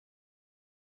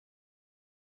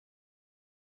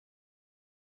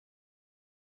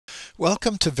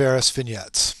Welcome to Varis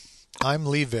Vignettes. I'm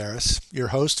Lee Varis, your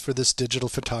host for this digital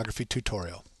photography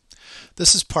tutorial.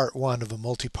 This is part one of a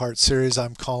multi-part series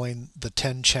I'm calling the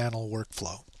 10-channel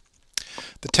workflow.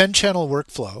 The 10-channel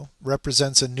workflow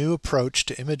represents a new approach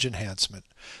to image enhancement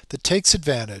that takes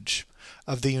advantage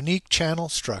of the unique channel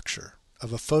structure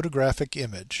of a photographic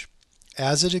image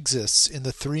as it exists in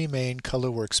the three main color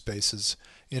workspaces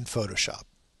in Photoshop: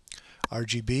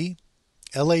 RGB,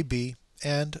 LAB,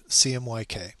 and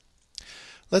CMYK.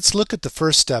 Let's look at the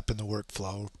first step in the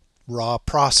workflow, raw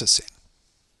processing.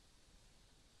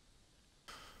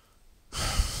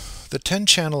 The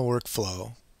 10-channel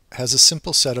workflow has a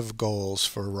simple set of goals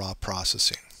for raw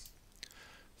processing.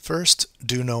 First,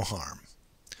 do no harm.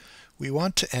 We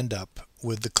want to end up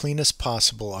with the cleanest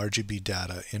possible RGB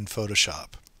data in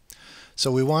Photoshop.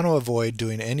 So we want to avoid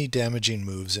doing any damaging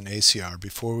moves in ACR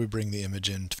before we bring the image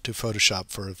into Photoshop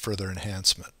for further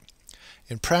enhancement.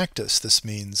 In practice, this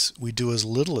means we do as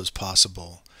little as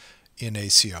possible in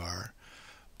ACR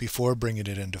before bringing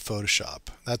it into Photoshop.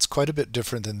 That's quite a bit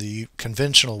different than the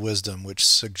conventional wisdom, which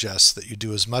suggests that you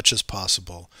do as much as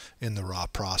possible in the raw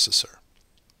processor.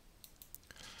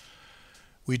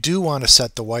 We do want to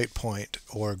set the white point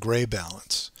or gray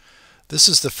balance. This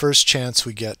is the first chance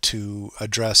we get to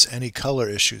address any color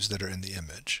issues that are in the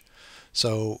image.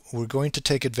 So we're going to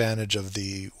take advantage of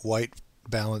the white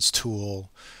balance tool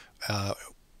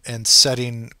and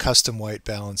setting custom white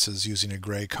balances using a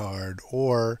gray card,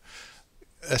 or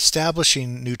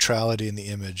establishing neutrality in the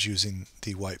image using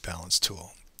the white balance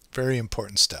tool. Very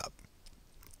important step.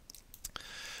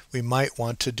 We might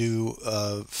want to do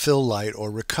fill light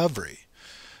or recovery.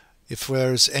 If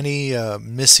there's any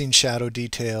missing shadow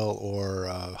detail or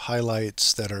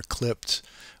highlights that are clipped,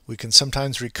 we can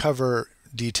sometimes recover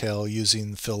detail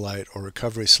using fill light or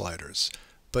recovery sliders.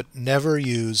 But never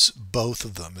use both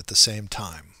of them at the same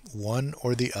time, one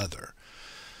or the other,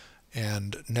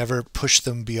 and never push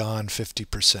them beyond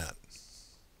 50%.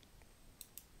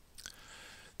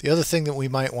 The other thing that we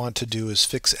might want to do is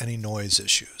fix any noise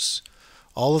issues.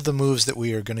 All of the moves that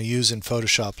we are going to use in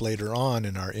Photoshop later on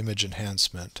in our image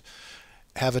enhancement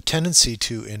have a tendency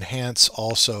to enhance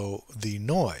also the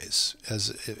noise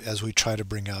as we try to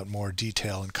bring out more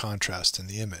detail and contrast in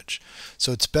the image.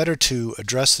 So it's better to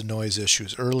address the noise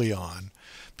issues early on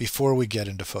before we get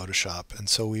into Photoshop, and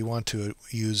so we want to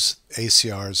use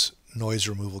ACR's noise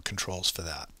removal controls for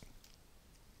that.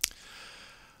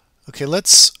 Okay,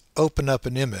 let's open up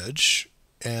an image,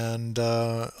 and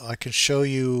I can show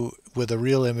you with a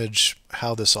real image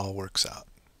how this all works out.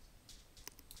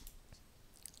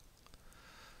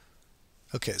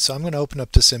 Okay, so I'm going to open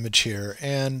up this image here,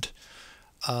 and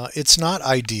it's not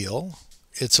ideal.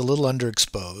 It's a little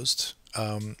underexposed.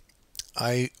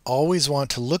 I always want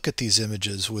to look at these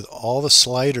images with all the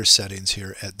slider settings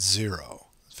here at 0.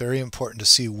 It's very important to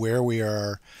see where we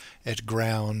are at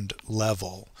ground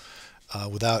level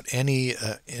without any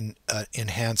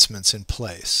enhancements in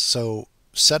place. So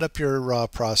set up your raw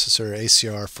processor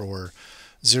ACR for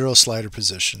 0 slider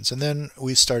positions, and then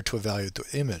we start to evaluate the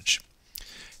image.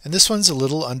 And this one's a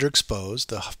little underexposed.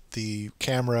 The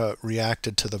camera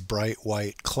reacted to the bright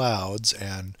white clouds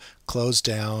and closed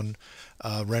down,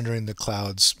 rendering the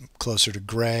clouds closer to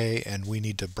gray, and we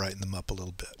need to brighten them up a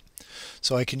little bit.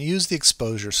 So I can use the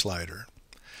exposure slider,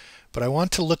 but I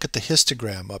want to look at the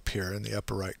histogram up here in the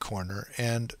upper right corner,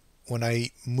 and when I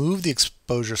move the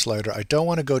exposure slider, I don't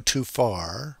want to go too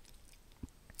far.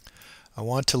 I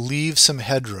want to leave some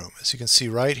headroom. As you can see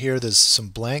right here, there's some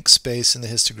blank space in the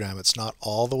histogram. It's not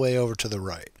all the way over to the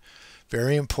right.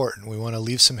 Very important. We want to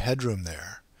leave some headroom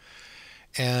there.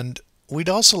 And we'd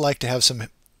also like to have some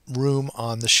room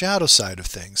on the shadow side of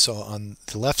things. So on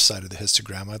the left side of the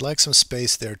histogram, I'd like some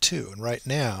space there too. And right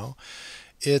now,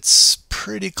 it's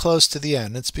pretty close to the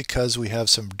end. It's because we have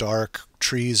some dark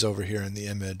trees over here in the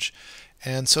image.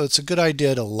 And so it's a good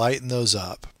idea to lighten those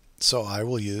up. So I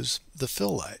will use the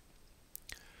fill light.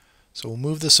 So we'll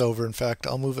move this over. In fact,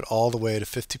 I'll move it all the way to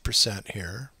 50%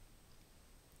 here.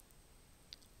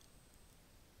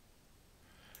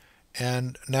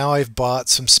 And now I've bought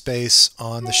some space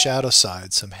on the shadow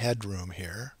side, some headroom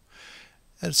here.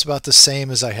 And it's about the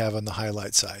same as I have on the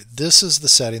highlight side. This is the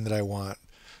setting that I want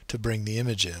to bring the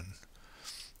image in.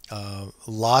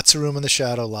 Lots of room in the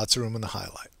shadow, lots of room in the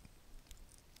highlight.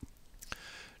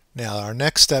 Now our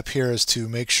next step here is to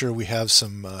make sure we have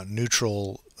some a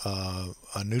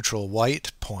neutral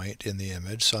white point in the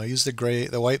image. So I use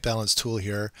the white balance tool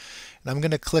here, and I'm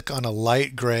going to click on a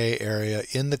light gray area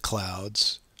in the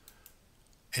clouds,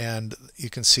 and you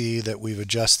can see that we've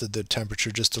adjusted the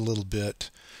temperature just a little bit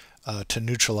to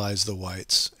neutralize the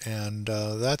whites, and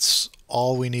that's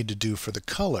all we need to do for the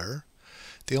color.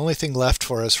 The only thing left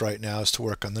for us right now is to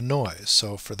work on the noise.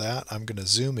 So for that, I'm going to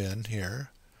zoom in here.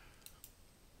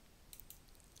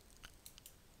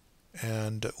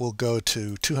 And we'll go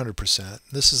to 200%.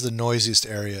 This is the noisiest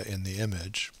area in the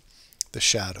image, the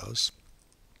shadows.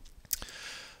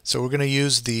 So we're going to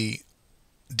use the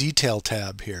Detail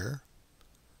tab here.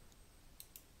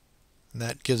 And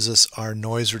that gives us our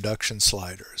noise reduction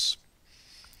sliders.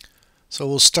 So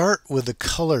we'll start with the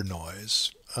color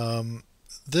noise.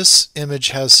 This image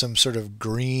has some sort of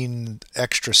green,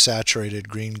 extra saturated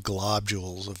green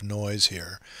globules of noise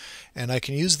here. And I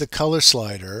can use the color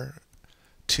slider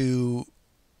to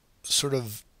sort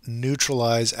of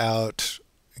neutralize out,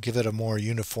 give it a more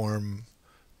uniform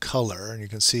color. And you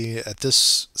can see at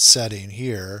this setting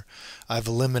here, I've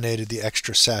eliminated the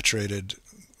extra saturated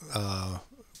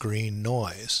green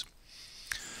noise.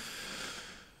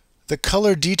 The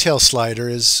color detail slider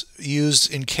is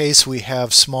used in case we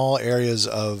have small areas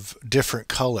of different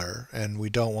color and we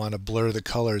don't want to blur the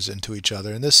colors into each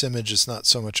other. In this image, it's not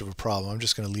so much of a problem. I'm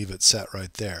just going to leave it set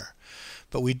right there.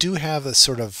 But we do have a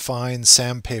sort of fine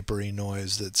sandpapery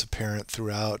noise that's apparent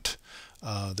throughout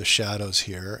the shadows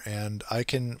here, and I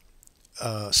can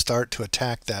start to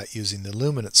attack that using the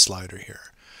luminance slider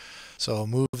here. So I'll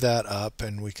move that up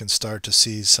and we can start to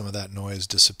see some of that noise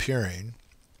disappearing.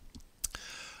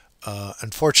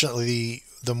 Unfortunately,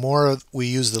 the more we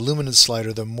use the luminance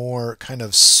slider, the more kind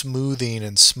of smoothing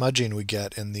and smudging we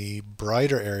get in the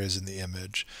brighter areas in the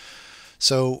image.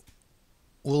 So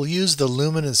we'll use the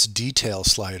Luminous Detail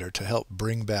slider to help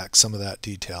bring back some of that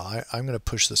detail. I'm going to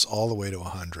push this all the way to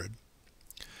 100.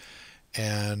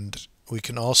 And we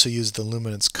can also use the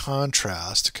Luminance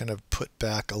Contrast to kind of put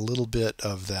back a little bit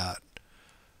of that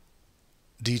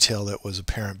detail that was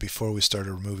apparent before we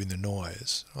started removing the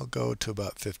noise. I'll go to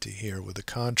about 50 here with the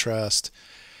contrast.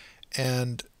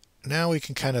 And now we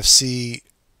can kind of see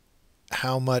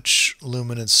how much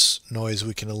luminance noise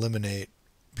we can eliminate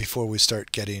before we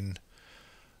start getting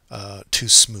too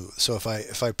smooth. So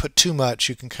if I put too much,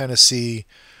 you can kind of see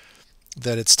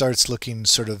that it starts looking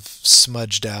sort of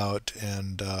smudged out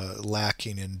and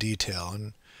lacking in detail.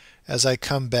 And as I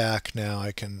come back now,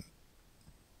 I can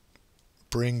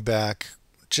bring back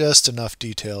just enough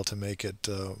detail to make it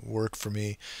work for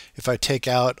me. If I take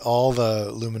out all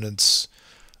the luminance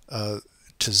to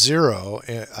 0,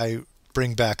 I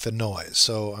bring back the noise.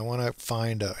 So I want to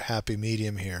find a happy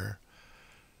medium here.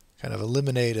 Kind of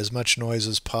eliminate as much noise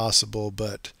as possible,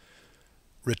 but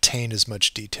retain as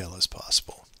much detail as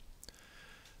possible.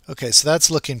 Okay, so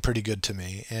that's looking pretty good to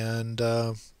me, and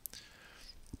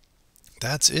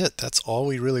that's it. That's all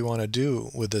we really want to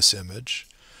do with this image.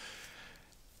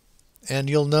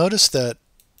 And you'll notice that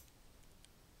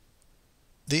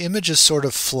the image is sort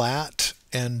of flat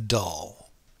and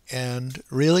dull, and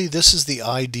really this is the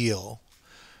ideal.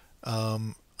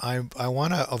 I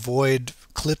want to avoid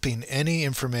clipping any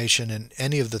information in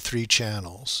any of the 3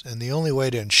 channels, and the only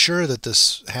way to ensure that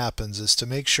this happens is to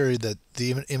make sure that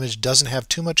the image doesn't have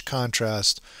too much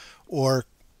contrast or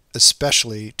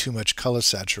especially too much color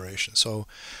saturation. So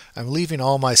I'm leaving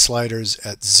all my sliders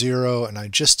at 0, and I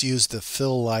just use the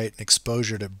fill light and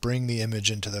exposure to bring the image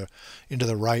into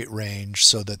the right range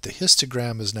so that the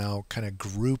histogram is now kind of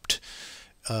grouped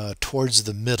towards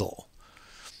the middle.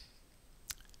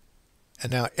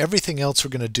 And now everything else we're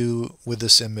going to do with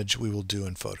this image we will do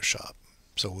in Photoshop.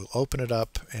 So we'll open it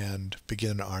up and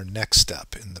begin our next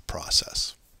step in the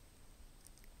process.